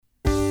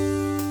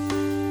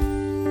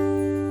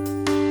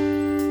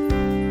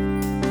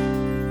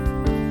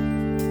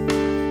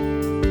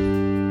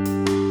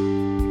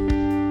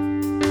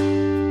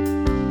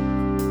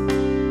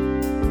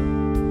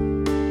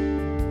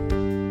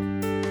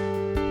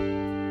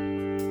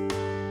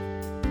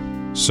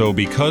So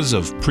because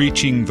of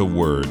preaching the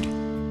word,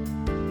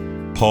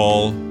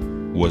 Paul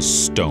was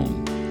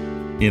stoned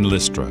in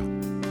Lystra.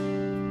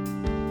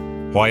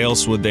 Why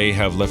else would they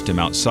have left him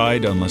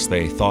outside unless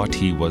they thought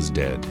he was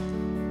dead?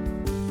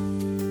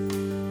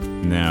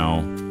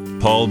 Now,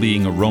 Paul,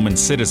 being a Roman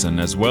citizen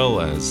as well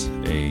as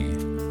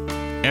an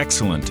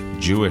excellent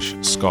Jewish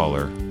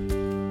scholar,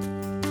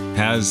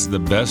 has the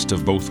best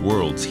of both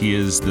worlds. He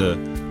is the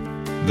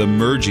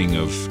merging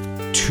of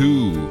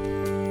two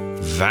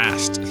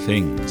vast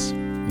things.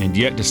 And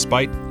yet,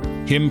 despite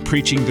him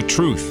preaching the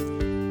truth,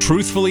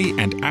 truthfully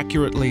and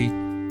accurately,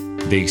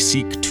 they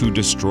seek to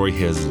destroy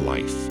his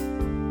life.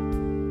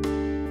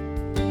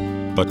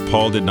 But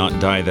Paul did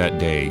not die that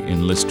day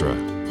in Lystra.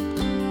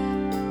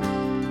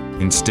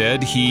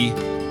 Instead, he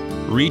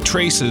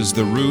retraces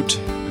the route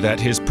that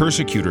his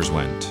persecutors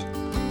went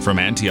from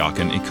Antioch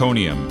and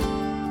Iconium.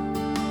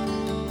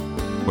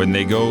 When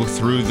they go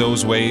through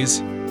those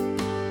ways,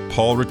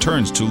 Paul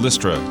returns to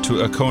Lystra,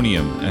 to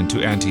Iconium, and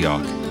to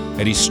Antioch,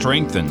 and he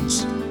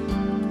strengthens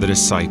the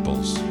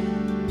disciples.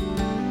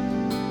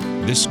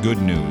 This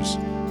good news,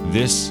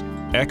 this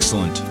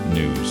excellent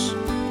news,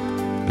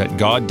 that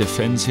God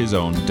defends his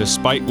own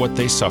despite what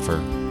they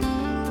suffer,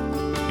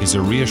 is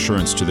a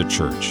reassurance to the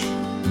church,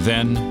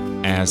 then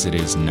as it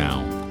is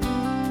now.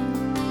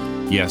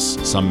 Yes,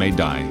 some may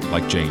die,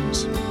 like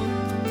James.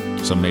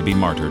 Some may be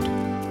martyred.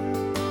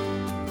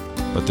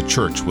 But the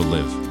church will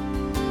live.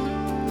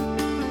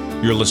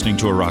 You're listening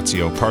to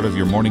Oratio, part of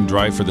your morning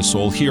drive for the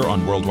soul here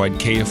on Worldwide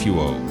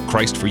KFUO.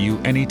 Christ for you,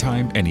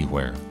 anytime,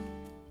 anywhere.